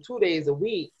to school 2 days a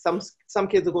week, some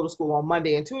kids will go to school on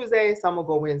Monday and Tuesday, some will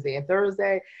go Wednesday and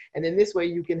Thursday. And then this way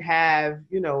you can have,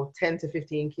 10 to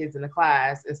 15 kids in a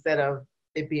class instead of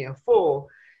it being full.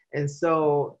 And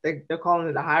so they're calling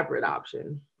it a hybrid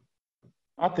option.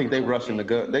 I think they rushing the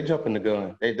gun. They jumping the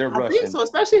gun. They're rushing. I think so,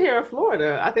 especially here in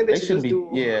Florida. I think they should just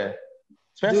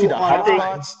especially the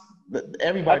hotspots.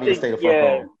 Everybody in the state of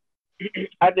Florida.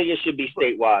 I think it should be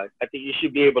statewide. I think you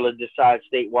should be able to decide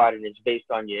statewide, and it's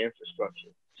based on your infrastructure.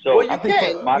 So Well, you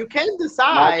can my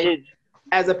decide kids,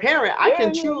 as a parent. I yeah,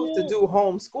 can choose to do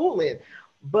homeschooling,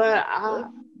 but I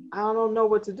don't know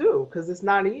what to do because it's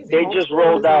not easy. they just Homeschooling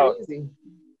rolled is not out. easy.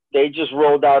 They just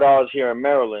rolled out ours here in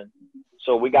Maryland.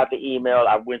 So we got the email.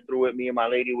 I went through it. Me and my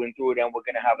lady went through it, and we're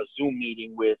gonna have a Zoom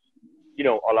meeting with,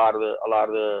 a lot of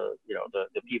the,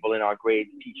 the people in our grade,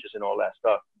 the teachers, and all that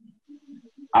stuff.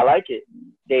 I like it.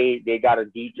 They got a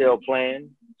detailed plan,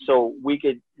 so we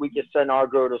could send our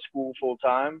girl to school full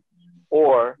time,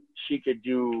 or she could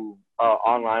do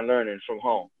online learning from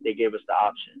home. They gave us the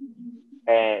option,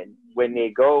 and when they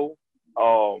go,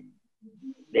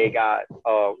 they got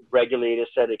a regulated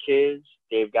set of kids.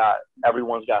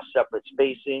 Everyone's got separate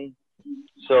spacing,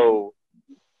 so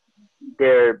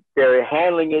they're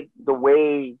handling it the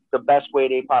best way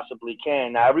they possibly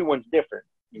can. Now everyone's different.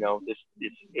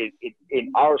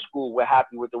 In our school, we're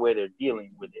happy with the way they're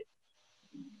dealing with it.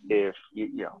 If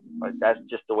but that's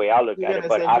just the way I look at it.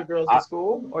 But You're gonna send your girls to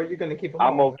school, or you're gonna keep them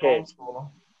home? I'm okay.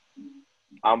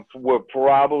 We're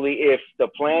probably, if the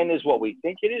plan is what we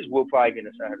think it is, we're probably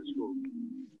gonna send her to school.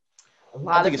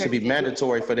 I think it should be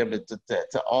mandatory for them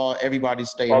to everybody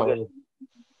stay home.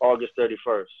 August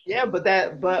 31st. Yeah, but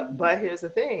here's the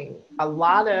thing: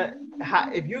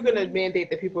 if you're gonna mandate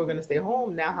that people are gonna stay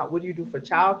home now, what do you do for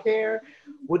childcare?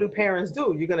 What do parents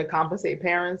do? You're gonna compensate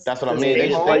parents? That's what I mean.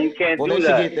 You can't do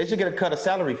that. They should get a cut of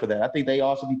salary for that. I think they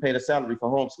all should be paid a salary for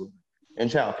homeschooling and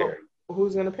childcare.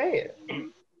 Who's gonna pay it?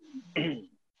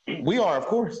 We are, of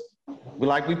course.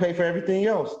 We pay for everything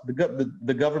else.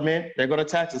 The government, they're going to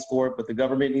tax us for it, but the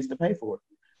government needs to pay for it.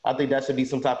 I think that should be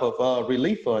some type of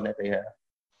relief fund that they have.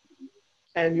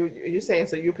 And you're saying,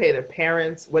 so you pay the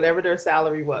parents whatever their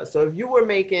salary was. So if you were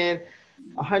making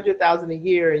 $100,000 a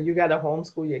year and you got to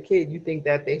homeschool your kid, you think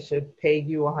that they should pay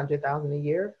you $100,000 a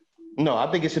year? No, I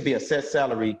think it should be a set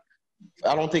salary.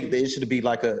 I don't think that it should be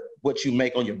like what you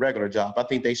make on your regular job. I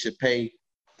think they should pay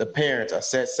the parents a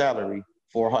set salary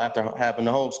for after having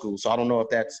the homeschool. So I don't know if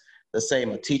that's the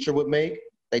same a teacher would make.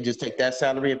 They just take that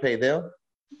salary and pay them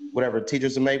whatever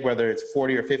teachers would make, whether it's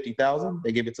 40 or 50,000.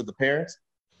 They give it to the parents.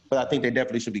 But I think they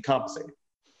definitely should be compensated.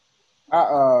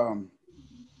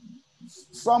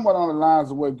 Somewhat on the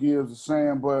lines of what Gibbs is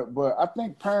saying, but I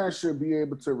think parents should be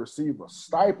able to receive a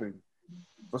stipend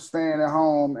for staying at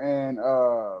home and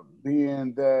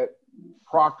being that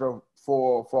proctor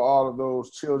for all of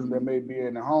those children that may be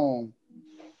in the home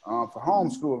for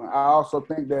homeschooling. I also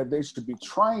think that they should be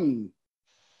trained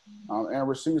and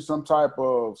receive some type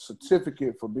of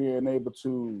certificate for being able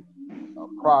to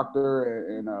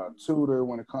proctor and tutor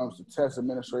when it comes to test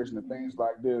administration and things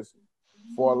like this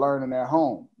for learning at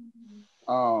home.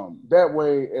 That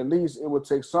way, at least it would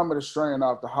take some of the strain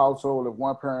off the household. If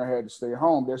one parent had to stay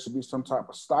home, there should be some type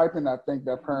of stipend. I think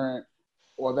that parent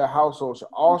or that household should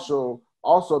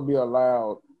also be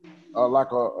allowed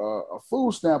like a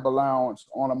food stamp allowance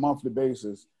on a monthly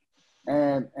basis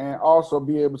and also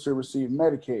be able to receive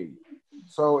Medicaid.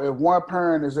 So if one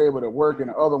parent is able to work and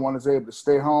the other one is able to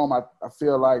stay home, I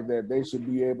feel like that they should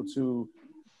be able to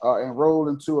enroll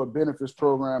into a benefits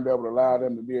program that would allow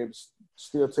them to be able to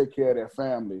still take care of their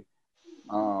family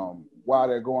while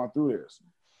they're going through this.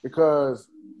 Because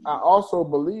I also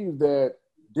believe that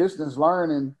distance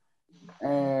learning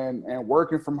and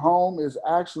working from home is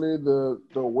actually the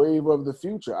wave of the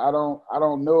future. I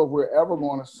don't know if we're ever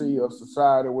going to see a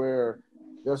society where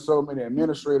there's so many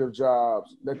administrative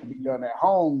jobs that can be done at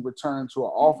home return to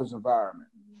an office environment.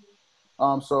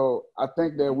 So I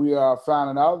think that we are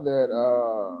finding out that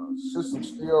systems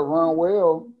still run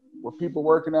well with people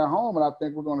working at home, and I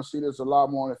think we're going to see this a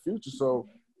lot more in the future. So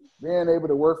being able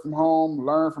to work from home,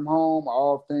 learn from home,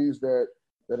 all things that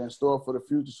in store for the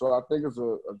future. So I think it's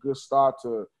a good start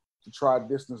to try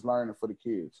distance learning for the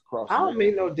kids across the I don't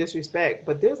mean no disrespect,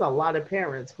 but there's a lot of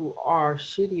parents who are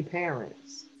shitty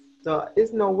parents. So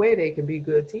there's no way they can be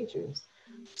good teachers.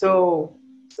 So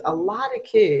a lot of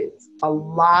kids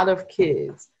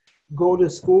go to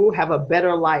school, have a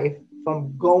better life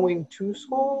from going to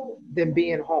school than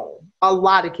being home. A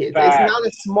lot of kids. It's not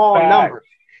a small number.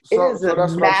 It is a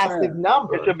massive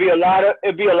number. It'd be a lot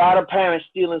of parents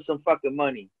stealing some fucking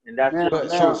money, and that's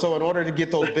so in order to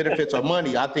get those benefits or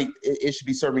money, I think it should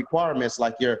be certain requirements.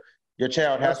 Like your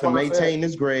child has to maintain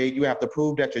this grade. You have to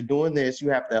prove that you're doing this. You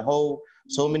have to hold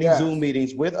so many Zoom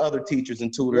meetings with other teachers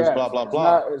and tutors. Blah blah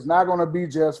blah. It's not going to be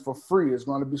just for free. It's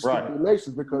going to be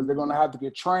stipulations because they're going to have to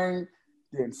get trained,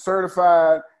 get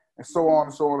certified, and so on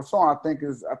and so on and so on. I think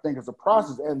it's a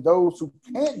process, and those who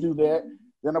can't do that,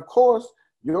 then of course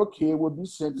your kid would be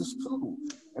sent to school.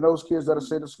 and those kids that are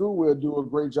sent to school will do a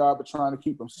great job of trying to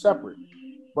keep them separate.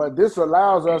 But this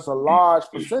allows us a large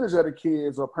percentage of the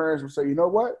kids or parents will say, you know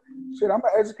what? Shit, I'm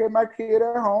going to educate my kid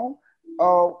at home.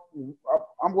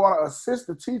 I'm going to assist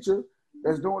the teacher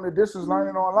that's doing the distance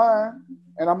learning online,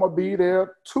 and I'm going to be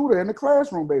their tutor in the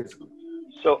classroom, basically.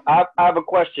 So I have a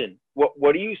question.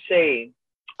 What do you say?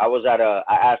 I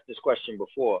asked this question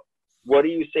before. What do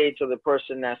you say to the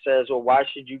person that says, well, why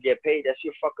should you get paid? That's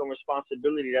your fucking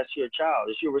responsibility. That's your child.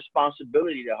 It's your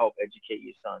responsibility to help educate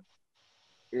your son.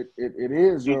 It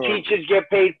is. Do teachers get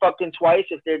paid fucking twice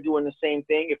if they're doing the same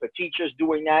thing? If a teacher's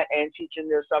doing that and teaching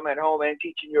their son at home and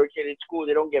teaching your kid at school,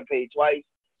 they don't get paid twice.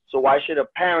 So why should a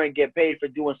parent get paid for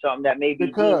doing something that may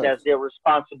be deemed as their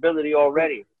responsibility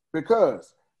already?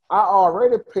 Because I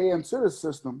already pay into the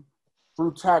system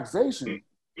through taxation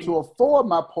to afford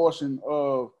my portion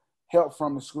of help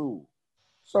from the school.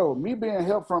 So me being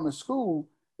help from the school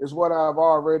is what I've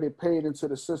already paid into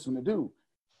the system to do.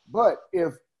 But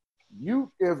if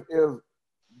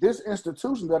this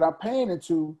institution that I'm paying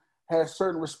into has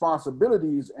certain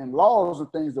responsibilities and laws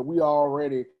and things that we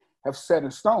already have set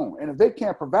in stone, and if they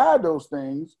can't provide those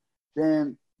things,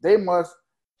 then they must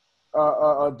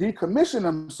decommission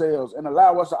themselves and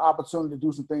allow us an opportunity to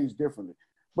do some things differently.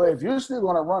 But if you're still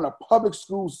going to run a public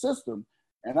school system,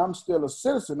 and I'm still a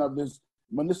citizen of this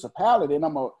municipality, and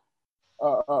I'm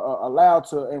allowed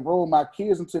to enroll my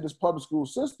kids into this public school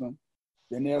system,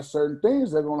 then there are certain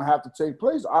things that are going to have to take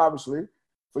place, obviously,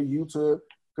 for you to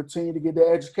continue to get the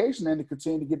education and to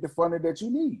continue to get the funding that you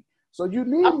need. So you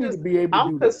need me to be able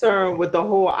to do this. I'm concerned with the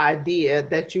whole idea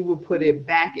that you would put it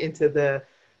back into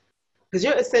because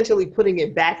you're essentially putting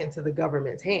it back into the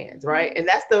government's hands, right? And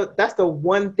that's the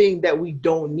one thing that we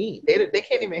don't need. They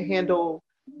can't even handle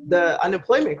the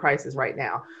unemployment crisis right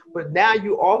now. But now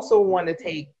you also want to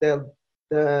take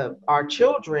our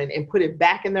children and put it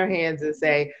back in their hands and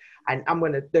say,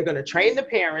 they're gonna train the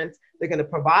parents, they're gonna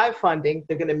provide funding,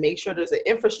 they're gonna make sure there's an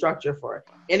infrastructure for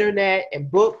internet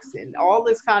and books and all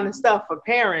this kind of stuff for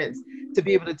parents to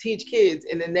be able to teach kids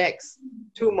in the next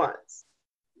 2 months.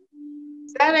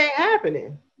 That ain't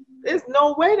happening. There's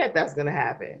no way that's gonna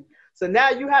happen. So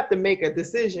now you have to make a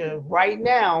decision right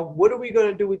now. What are we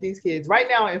gonna do with these kids? Right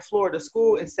now in Florida,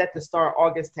 school is set to start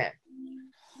August 10th.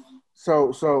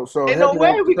 So ain't no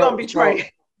way we're gonna be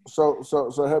trained. So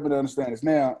help me to understand this.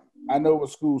 Now, I know when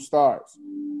school starts,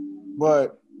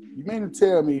 but you mean to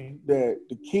tell me that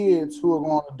the kids who are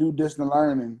going to do distance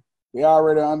learning, they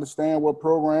already understand what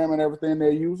program and everything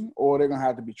they're using, or they're going to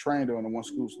have to be trained on it when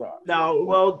school starts? No,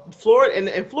 well,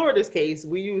 Florida, in Florida's case,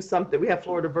 we have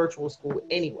Florida virtual school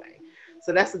anyway.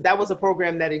 So that was a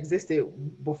program that existed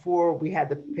before we had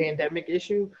the pandemic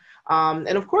issue.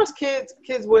 And of course, kids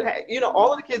would have,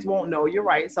 all of the kids won't know. You're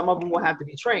right. Some of them will have to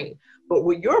be trained. But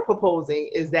what you're proposing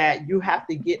is that you have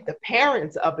to get the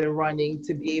parents up and running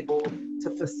to be able to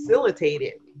facilitate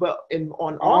it. But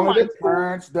on online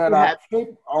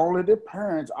only the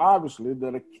parents, obviously,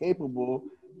 that are capable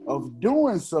of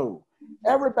doing so.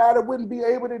 Everybody wouldn't be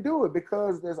able to do it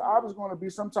because there's obviously going to be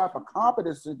some type of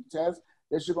competency test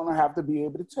that you're going to have to be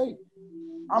able to take.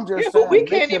 I'm just saying, but we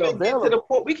can't even get to the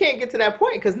point. We can't get to that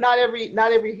point because not every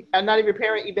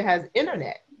parent even has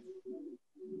internet.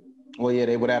 Well, yeah,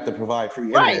 they would have to provide free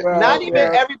internet. Right. Well, not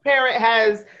even every parent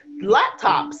has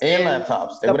laptops and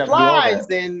laptops. They supplies,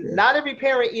 and not every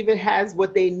parent even has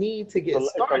what they need to get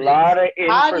started. It's a lot of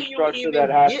infrastructure that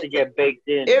has to get baked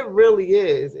in. It really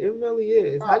is. It really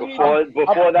is. How do you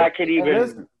before that could even?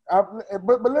 Listen,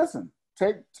 but listen,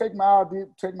 take my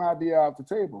idea off the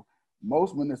table.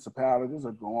 Most municipalities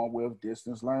are going with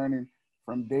distance learning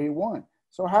from day one.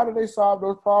 So how do they solve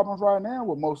those problems right now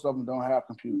when most of them don't have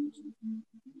computers?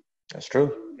 That's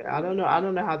true. I don't know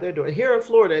how they're doing. Here in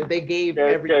Florida, they gave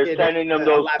they're sending them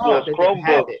those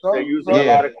Chromebooks. They're using a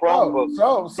lot of Chromebooks.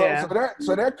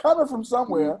 So they're coming from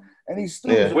somewhere, and these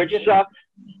students. Which sucks.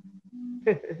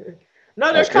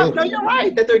 No, no, you're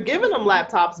right that they're giving them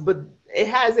laptops, but it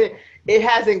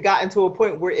hasn't gotten to a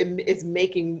point where it's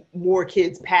making more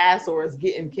kids pass or it's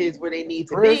getting kids where they need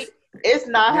to be. It's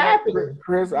not happening.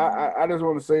 Chris, I just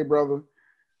want to say, brother,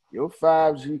 your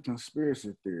 5G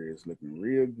conspiracy theory is looking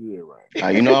real good right now.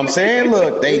 You know what I'm saying?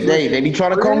 Look, they be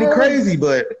trying to call me crazy,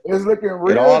 but it's looking real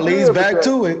good. It all leads back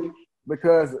to it.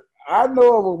 Because I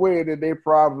know of a way that they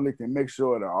probably can make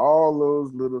sure that all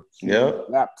those little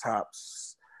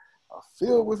laptops are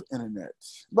filled with internet.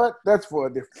 But that's for a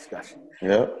different discussion.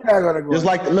 Yeah.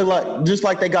 Just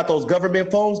like they got those government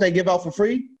phones they give out for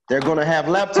free, they're gonna have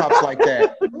laptops like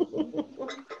that.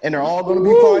 And they're all gonna be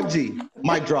 5G.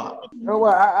 Mic drop. You know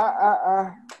what?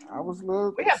 I was a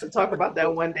little. We have to talk about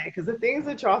that one day because the things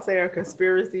that y'all say are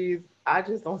conspiracies, I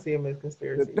just don't see them as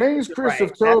conspiracy. The things Chris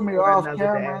have told me off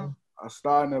camera are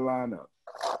starting to line up.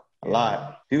 A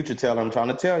lot. Future teller, I'm trying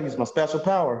to tell you, it's my special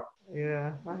power.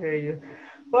 Yeah, I hear you.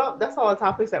 Well, that's all the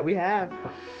topics that we have.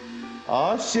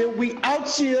 Oh shit, we out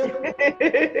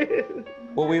here.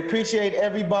 Well, we appreciate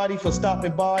everybody for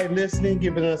stopping by, listening,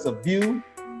 giving us a view.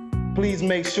 Please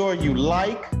make sure you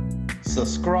like,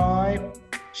 subscribe,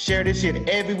 share this shit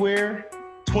everywhere,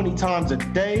 20 times a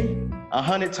day,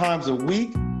 100 times a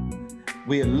week.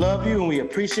 We love you and we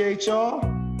appreciate y'all.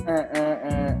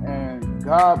 And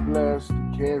God bless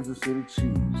the Kansas City Chiefs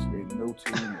and no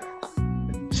team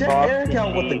else. Check Eric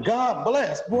out with the God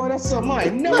bless. Boy, that's something I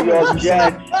ain't never New York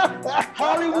Jets.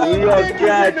 Hollywood New York Dick is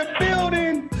Jets. in the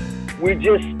building. We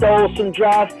just stole some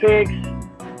draft picks.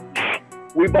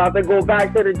 We about to go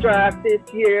back to the draft this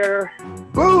year.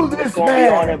 Boo this It's gonna be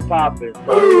on man! and popping,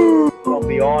 son. It's gonna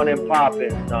be on and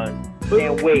popping, son.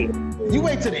 Can't wait. You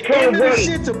wait till the Can't end of the wait.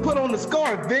 shit to put on the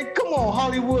scarf, Vic. Come on,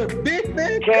 Hollywood Vic,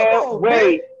 man. Come Can't on,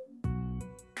 wait. Vic.